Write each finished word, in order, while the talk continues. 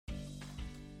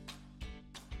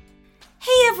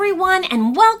everyone,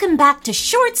 and welcome back to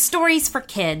Short Stories for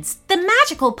Kids, the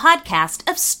magical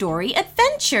podcast of story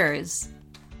adventures.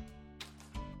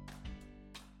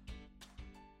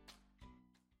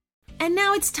 And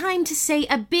now it's time to say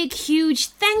a big, huge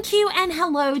thank you and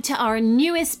hello to our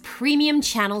newest premium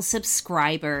channel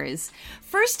subscribers.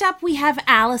 First up, we have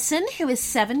Allison, who is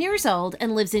 7 years old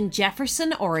and lives in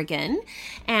Jefferson, Oregon.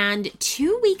 And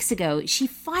 2 weeks ago, she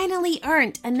finally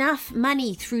earned enough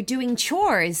money through doing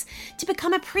chores to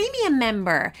become a premium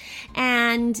member.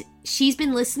 And she's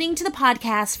been listening to the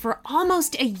podcast for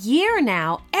almost a year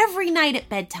now, every night at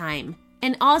bedtime.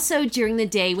 And also during the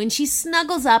day when she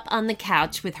snuggles up on the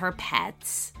couch with her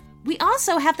pets. We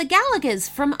also have the Gallaghers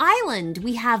from Ireland.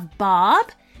 We have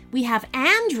Bob, we have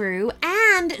Andrew,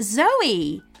 and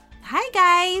Zoe. Hi,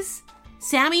 guys.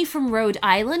 Sammy from Rhode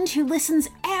Island, who listens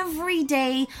every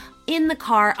day in the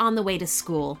car on the way to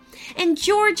school. And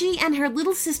Georgie and her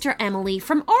little sister Emily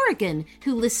from Oregon,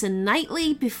 who listen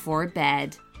nightly before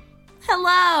bed.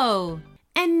 Hello.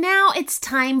 And now it's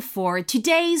time for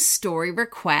today's story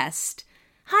request.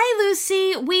 Hi,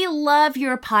 Lucy. We love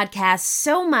your podcast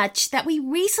so much that we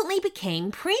recently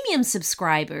became premium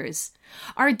subscribers.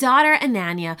 Our daughter,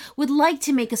 Ananya, would like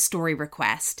to make a story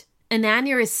request.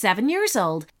 Ananya is 7 years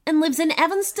old and lives in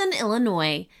Evanston,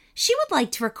 Illinois. She would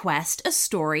like to request a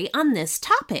story on this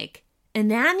topic.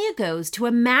 Ananya goes to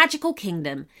a magical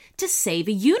kingdom to save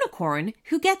a unicorn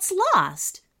who gets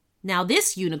lost. Now,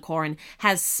 this unicorn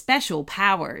has special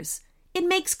powers. It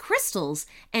makes crystals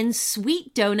and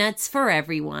sweet donuts for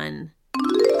everyone.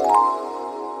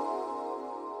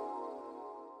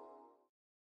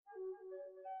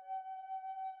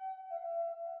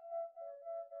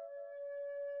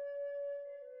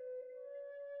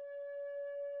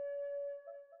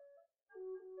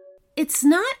 It's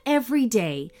not every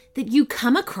day that you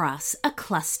come across a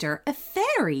cluster of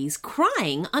fairies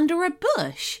crying under a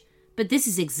bush. But this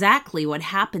is exactly what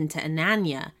happened to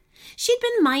Ananya. She'd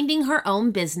been minding her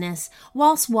own business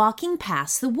whilst walking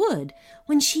past the wood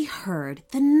when she heard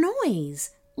the noise,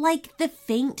 like the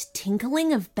faint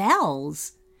tinkling of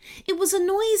bells. It was a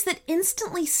noise that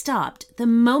instantly stopped the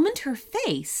moment her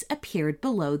face appeared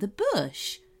below the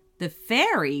bush. The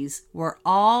fairies were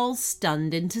all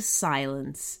stunned into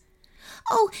silence.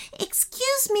 "Oh,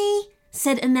 excuse me,"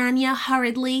 said Ananya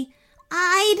hurriedly.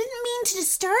 "I didn't mean to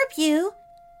disturb you."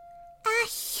 "A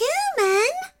human?"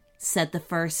 said the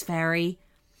first fairy.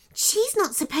 "She's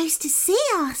not supposed to see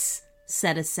us,"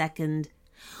 said a second.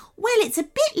 "Well, it's a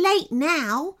bit late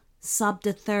now," sobbed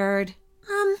a third.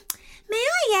 May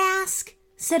I ask,"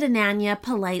 said Ananya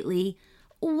politely,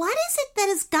 "what is it that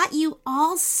has got you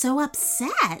all so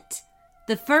upset?"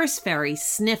 The first fairy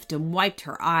sniffed and wiped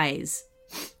her eyes.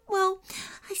 "Well,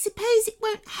 I suppose it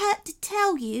won't hurt to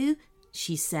tell you,"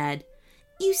 she said.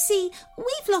 "You see,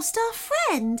 we've lost our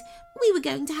friend. We were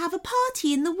going to have a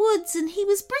party in the woods and he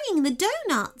was bringing the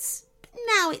doughnuts. But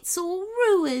now it's all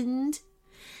ruined."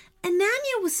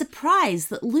 Ananya was surprised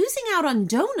that losing out on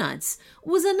doughnuts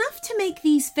was enough to make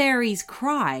these fairies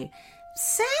cry.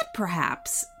 Sad,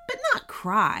 perhaps, but not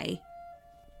cry.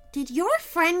 "Did your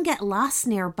friend get lost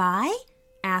nearby?"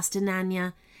 asked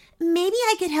Ananya. "Maybe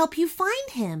I could help you find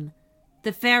him."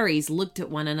 The fairies looked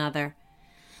at one another.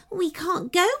 "We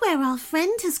can't go where our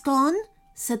friend has gone,"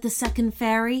 said the second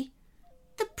fairy.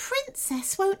 "The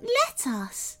princess won't let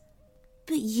us."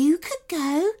 "But you could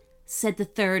go," said the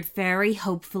third fairy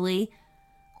hopefully.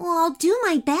 "Well, I'll do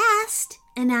my best,"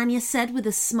 Ananya said with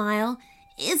a smile.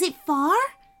 "Is it far?"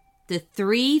 The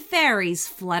three fairies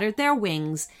fluttered their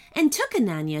wings and took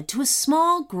Ananya to a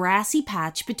small grassy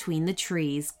patch between the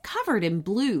trees, covered in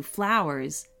blue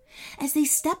flowers. As they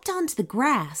stepped onto the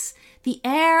grass, the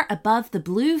air above the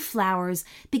blue flowers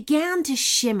began to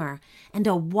shimmer, and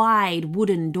a wide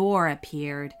wooden door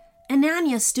appeared.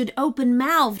 Ananya stood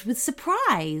open-mouthed with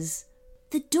surprise.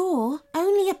 "The door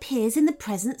only appears in the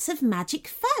presence of magic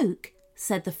folk,"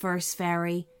 said the first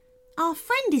fairy. "Our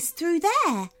friend is through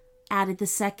there," added the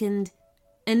second.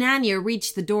 Ananya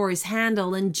reached the door's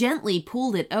handle and gently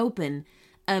pulled it open.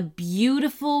 A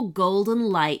beautiful golden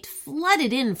light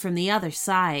flooded in from the other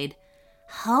side.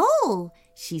 "Oh,"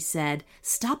 she said,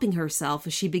 stopping herself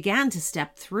as she began to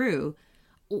step through.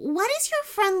 "What does your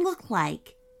friend look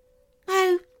like?"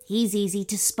 "Oh, he's easy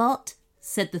to spot,"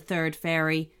 said the third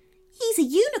fairy. "He's a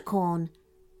unicorn."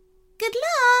 "Good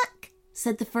luck,"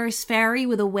 said the first fairy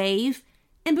with a wave.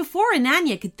 And before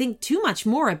Ananya could think too much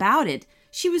more about it,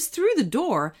 she was through the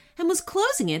door and was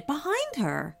closing it behind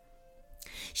her.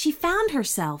 She found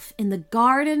herself in the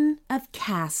Garden of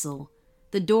Castle.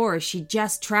 The door she'd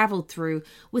just traveled through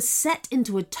was set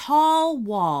into a tall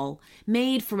wall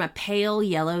made from a pale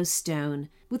yellow stone,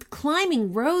 with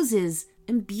climbing roses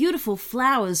and beautiful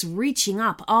flowers reaching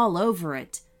up all over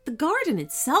it. The garden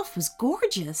itself was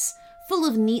gorgeous, full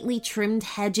of neatly trimmed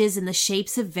hedges in the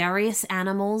shapes of various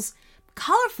animals,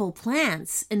 colorful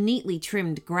plants, and neatly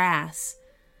trimmed grass.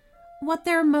 What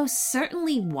there most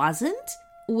certainly wasn't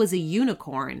was a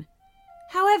unicorn.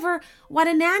 However, what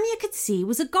Ananya could see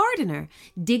was a gardener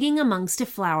digging amongst a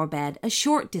flower bed a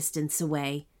short distance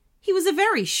away. He was a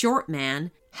very short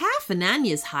man, half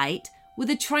Ananya's height, with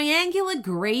a triangular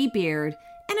gray beard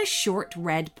and a short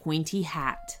red pointy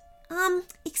hat.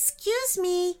 Excuse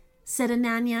me, said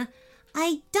Ananya.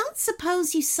 I don't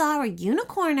suppose you saw a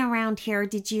unicorn around here,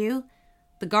 did you?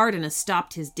 The gardener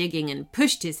stopped his digging and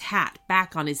pushed his hat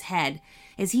back on his head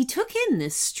as he took in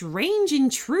this strange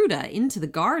intruder into the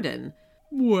garden.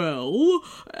 "Well,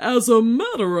 as a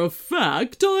matter of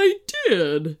fact, I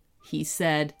did," he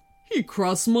said. "He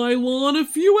crossed my lawn a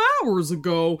few hours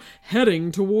ago,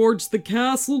 heading towards the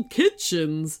castle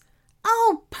kitchens."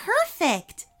 "Oh,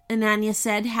 perfect," Ananya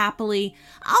said happily.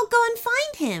 "I'll go and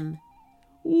find him."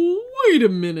 "Wait a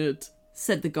minute,"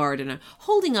 said the gardener,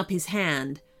 holding up his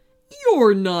hand.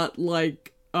 "You're not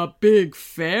like a big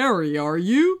fairy, are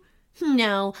you?"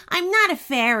 "No, I'm not a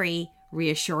fairy,"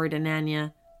 reassured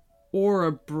Ananya. "Or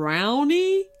a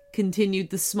brownie?" continued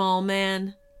the small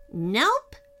man.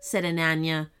 "Nope," said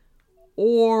Ananya.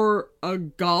 "Or a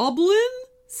goblin?"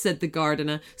 said the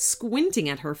gardener, squinting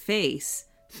at her face.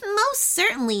 "Most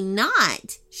certainly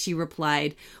not," she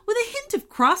replied, with a hint of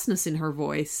crossness in her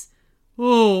voice.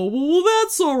 "Oh, well,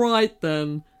 that's all right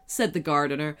then," said the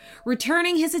gardener,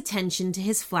 returning his attention to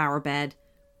his flower bed.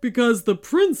 "Because the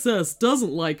princess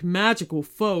doesn't like magical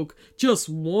folk just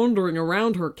wandering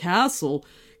around her castle.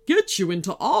 Gets you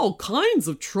into all kinds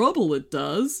of trouble, it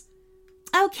does."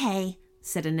 "Okay,"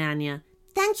 said Ananya.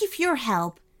 "Thank you for your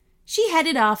help." She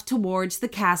headed off towards the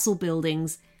castle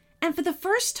buildings, and for the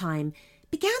first time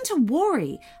began to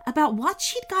worry about what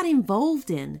she'd got involved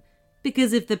in.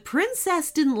 Because if the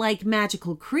princess didn't like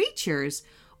magical creatures,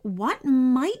 what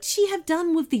might she have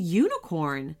done with the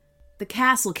unicorn? The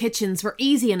castle kitchens were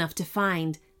easy enough to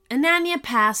find. Ananya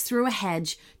passed through a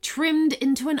hedge trimmed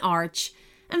into an arch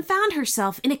and found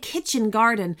herself in a kitchen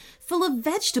garden full of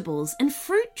vegetables and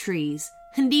fruit trees,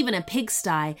 and even a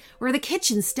pigsty where the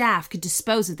kitchen staff could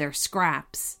dispose of their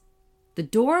scraps. The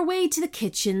doorway to the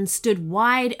kitchen stood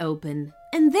wide open,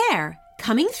 and there,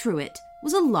 coming through it,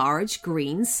 was a large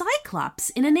green cyclops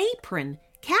in an apron,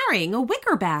 carrying a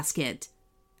wicker basket.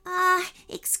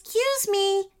 Excuse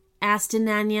me, asked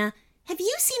Ananya. "Have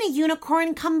you seen a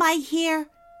unicorn come by here?"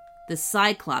 The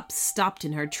cyclops stopped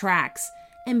in her tracks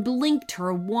and blinked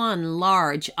her one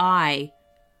large eye.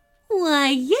 "Why,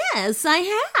 yes, I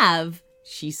have,"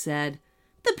 she said.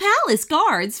 "The palace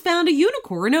guards found a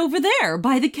unicorn over there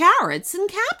by the carrots and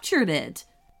captured it.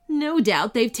 No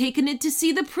doubt they've taken it to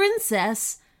see the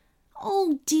princess."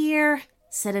 "Oh, dear,"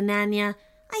 said Ananya.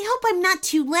 "I hope I'm not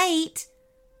too late."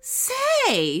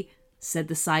 "Say," said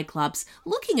the Cyclops,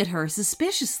 looking at her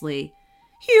suspiciously.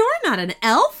 "You're not an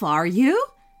elf, are you?"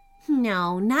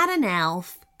 "No, not an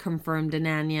elf," confirmed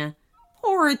Ananya.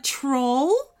 "Or a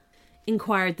troll?"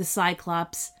 inquired the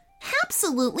Cyclops.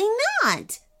 "Absolutely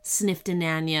not," sniffed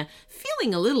Ananya,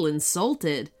 feeling a little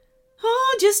insulted.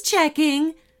 "Oh, just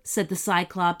checking," said the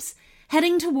Cyclops,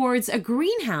 heading towards a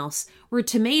greenhouse where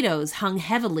tomatoes hung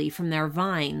heavily from their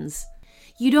vines.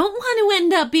 "You don't want to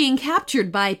end up being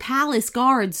captured by palace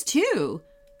guards, too."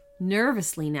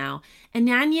 Nervously now,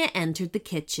 Ananya entered the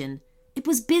kitchen. It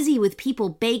was busy with people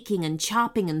baking and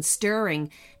chopping and stirring,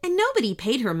 and nobody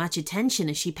paid her much attention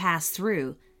as she passed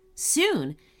through.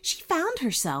 Soon, she found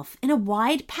herself in a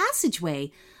wide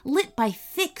passageway lit by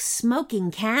thick,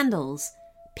 smoking candles.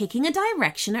 Picking a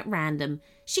direction at random,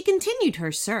 she continued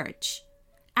her search.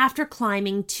 After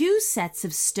climbing 2 sets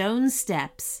of stone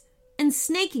steps and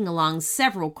snaking along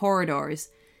several corridors,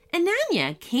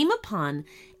 Ananya came upon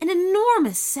an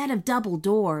enormous set of double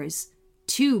doors.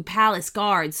 2 palace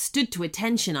guards stood to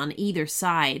attention on either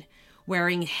side,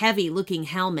 wearing heavy-looking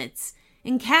helmets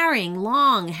and carrying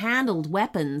long-handled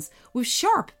weapons with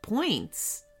sharp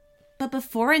points. But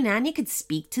before Ananya could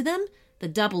speak to them, the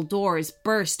double doors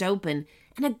burst open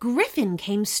and a griffin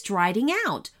came striding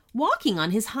out, walking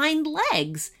on his hind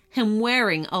legs and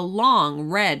wearing a long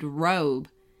red robe.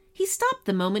 He stopped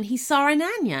the moment he saw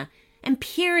Ananya and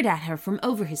peered at her from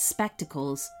over his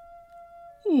spectacles.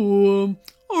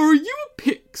 Are you a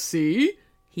pixie?"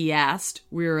 he asked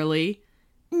wearily.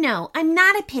 "No, I'm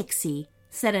not a pixie,"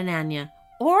 said Ananya,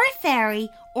 "or a fairy,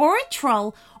 or a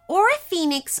troll, or a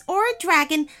phoenix, or a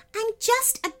dragon. I'm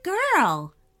just a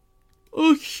girl."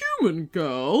 "A human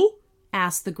girl?"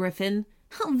 asked the griffin.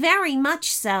 "Oh, very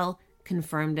much so,"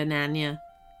 confirmed Ananya.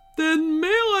 "Then may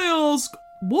I ask,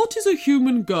 what is a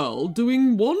human girl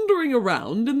doing wandering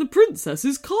around in the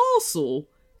princess's castle?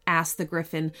 Asked the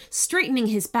Griffin, straightening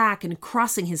his back and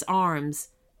crossing his arms.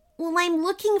 Well, I'm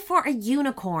looking for a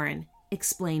unicorn,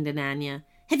 explained Ananya.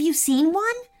 Have you seen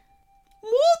one?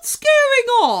 What's going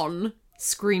on?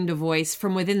 Screamed a voice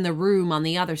from within the room on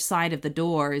the other side of the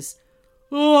doors.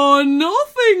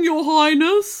 Nothing, Your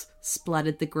Highness,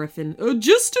 spluttered the Griffin.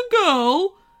 Just a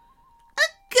girl.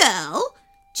 A girl?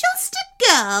 Just a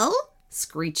girl?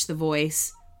 Screeched the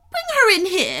voice. Bring her in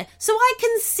here so I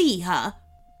can see her.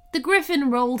 The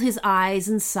Griffin rolled his eyes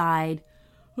and sighed.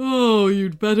 Oh,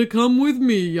 you'd better come with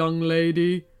me, young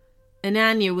lady.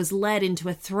 Ananya was led into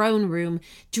a throne room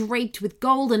draped with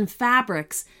golden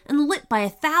fabrics and lit by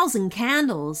 1,000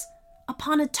 candles.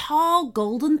 Upon a tall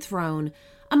golden throne,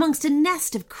 amongst a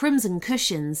nest of crimson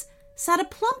cushions, sat a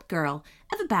plump girl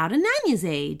of about Ananya's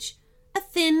age, a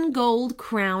thin gold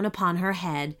crown upon her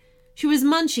head. She was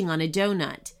munching on a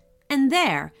doughnut, and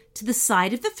there, to the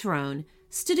side of the throne,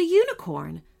 stood a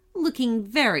unicorn, looking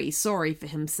very sorry for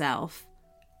himself.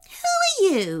 Who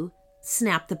are you?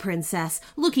 Snapped the princess,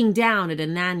 looking down at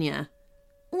Ananya.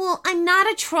 Well, I'm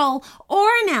not a troll or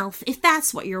an elf, if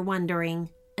that's what you're wondering,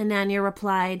 Ananya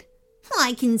replied.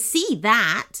 I can see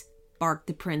that, barked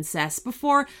the princess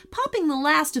before popping the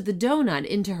last of the doughnut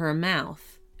into her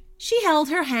mouth. She held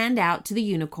her hand out to the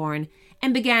unicorn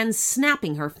and began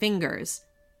snapping her fingers.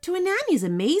 To Ananya's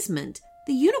amazement,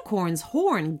 the unicorn's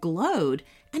horn glowed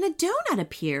and a doughnut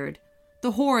appeared,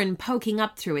 the horn poking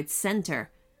up through its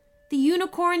center. The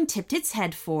unicorn tipped its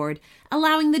head forward,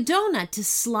 allowing the doughnut to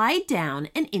slide down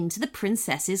and into the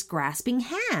princess's grasping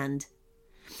hand.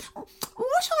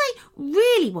 What I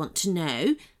really want to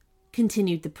know,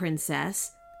 continued the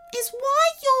princess, is why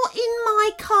you're in my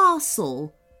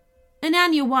castle.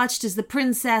 Ananya watched as the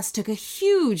princess took a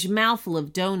huge mouthful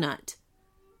of doughnut.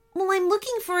 Well, I'm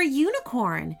looking for a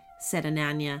unicorn, said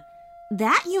Ananya.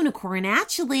 That unicorn,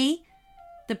 actually.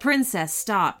 The princess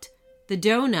stopped, the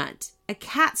doughnut a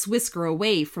cat's whisker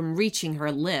away from reaching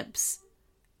her lips.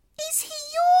 Is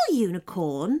he your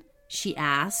unicorn? She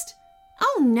asked.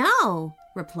 Oh, no,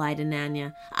 replied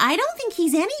Ananya. I don't think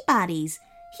he's anybody's.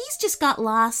 He's just got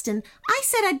lost, and I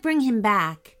said I'd bring him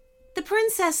back. The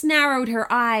princess narrowed her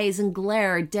eyes and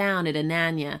glared down at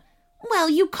Ananya. Well,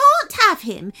 you can't have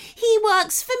him. He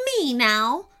works for me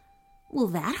now. Well,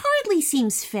 that hardly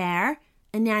seems fair,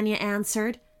 Ananya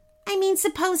answered. I mean,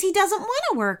 suppose he doesn't want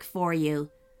to work for you.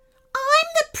 I'm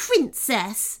the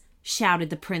princess, shouted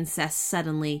the princess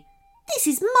suddenly. This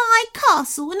is my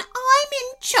castle and I'm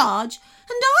in charge,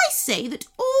 and I say that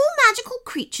all magical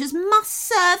creatures must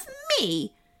serve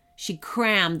me. She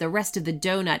crammed the rest of the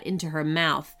doughnut into her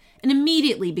mouth and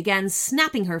immediately began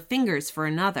snapping her fingers for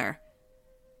another.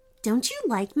 Don't you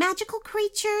like magical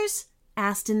creatures?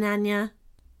 Asked Ananya.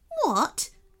 What?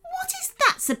 What is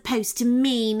that supposed to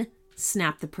mean?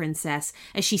 Snapped the princess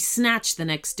as she snatched the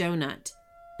next doughnut.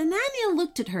 Ananya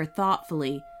looked at her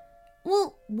thoughtfully.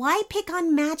 Well, why pick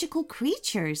on magical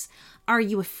creatures? Are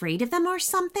you afraid of them or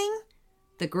something?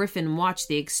 The Griffin watched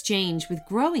the exchange with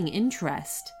growing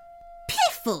interest.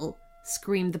 Piffle!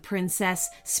 Screamed the princess,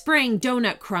 spraying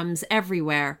doughnut crumbs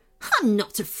everywhere. I'm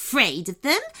not afraid of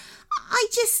them. I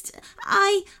just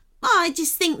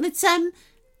think that,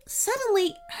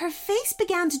 Suddenly, her face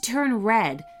began to turn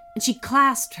red, and she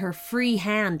clasped her free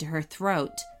hand to her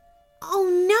throat.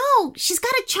 Oh no, she's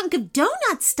got a chunk of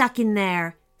doughnut stuck in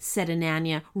there, said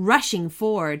Ananya, rushing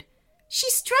forward.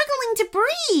 She's struggling to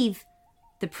breathe.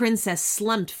 The princess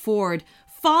slumped forward,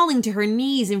 falling to her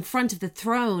knees in front of the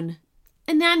throne.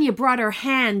 Ananya brought her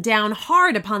hand down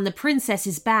hard upon the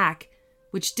princess's back,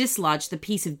 which dislodged the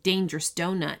piece of dangerous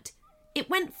doughnut. It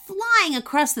went flying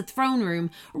across the throne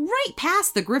room, right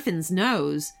past the Griffin's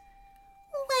nose.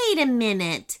 Wait a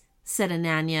minute, said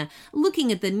Ananya,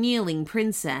 looking at the kneeling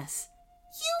princess.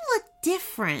 You look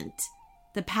different.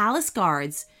 The palace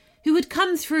guards, who had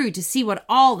come through to see what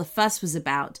all the fuss was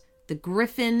about, the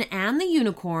Griffin and the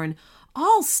unicorn,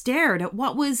 all stared at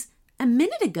what was, a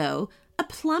minute ago, a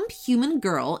plump human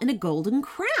girl in a golden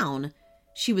crown.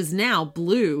 She was now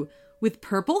blue, with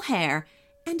purple hair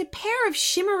and a pair of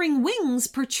shimmering wings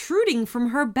protruding from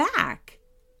her back.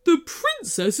 The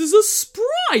princess is a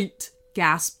sprite,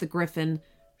 gasped the Griffin.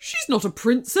 She's not a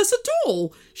princess at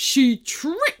all. She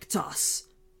tricked us.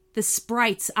 The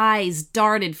sprite's eyes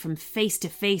darted from face to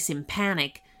face in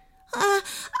panic. I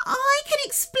can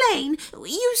explain.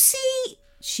 You see,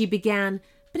 she began,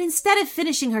 but instead of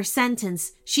finishing her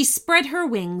sentence, she spread her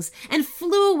wings and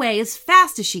flew away as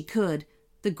fast as she could,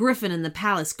 the Griffin and the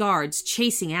palace guards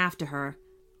chasing after her.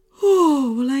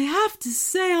 Oh, well, I have to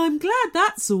say I'm glad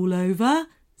that's all over,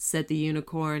 said the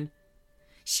unicorn.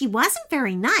 She wasn't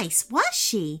very nice, was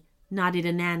she? Nodded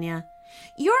Ananya.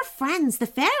 Your friends, the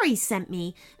fairies, sent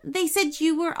me. They said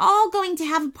you were all going to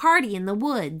have a party in the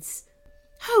woods.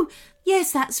 Oh,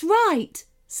 yes, that's right,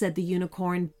 said the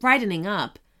unicorn, brightening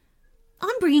up.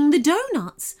 I'm bringing the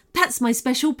doughnuts. That's my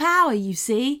special power, you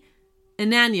see.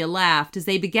 Ananya laughed as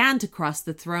they began to cross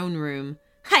the throne room.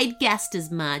 I'd guessed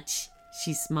as much,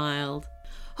 she smiled.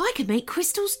 I could make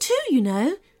crystals too, you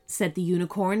know, said the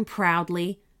unicorn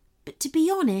proudly. But to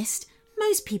be honest,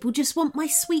 most people just want my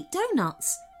sweet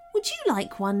doughnuts. Would you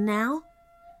like one now?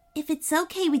 If it's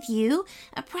okay with you,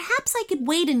 perhaps I could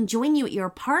wait and join you at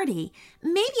your party.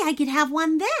 Maybe I could have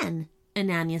one then,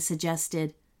 Ananya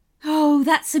suggested. Oh,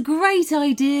 that's a great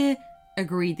idea,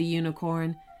 agreed the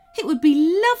unicorn. It would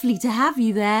be lovely to have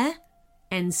you there.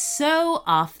 And so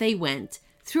off they went,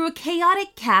 through a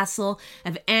chaotic castle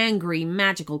of angry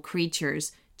magical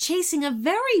creatures, chasing a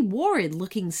very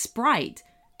worried-looking sprite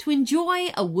to enjoy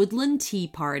a woodland tea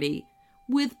party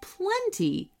with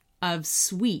plenty of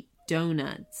sweet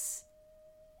doughnuts.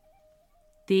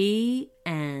 The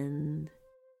end.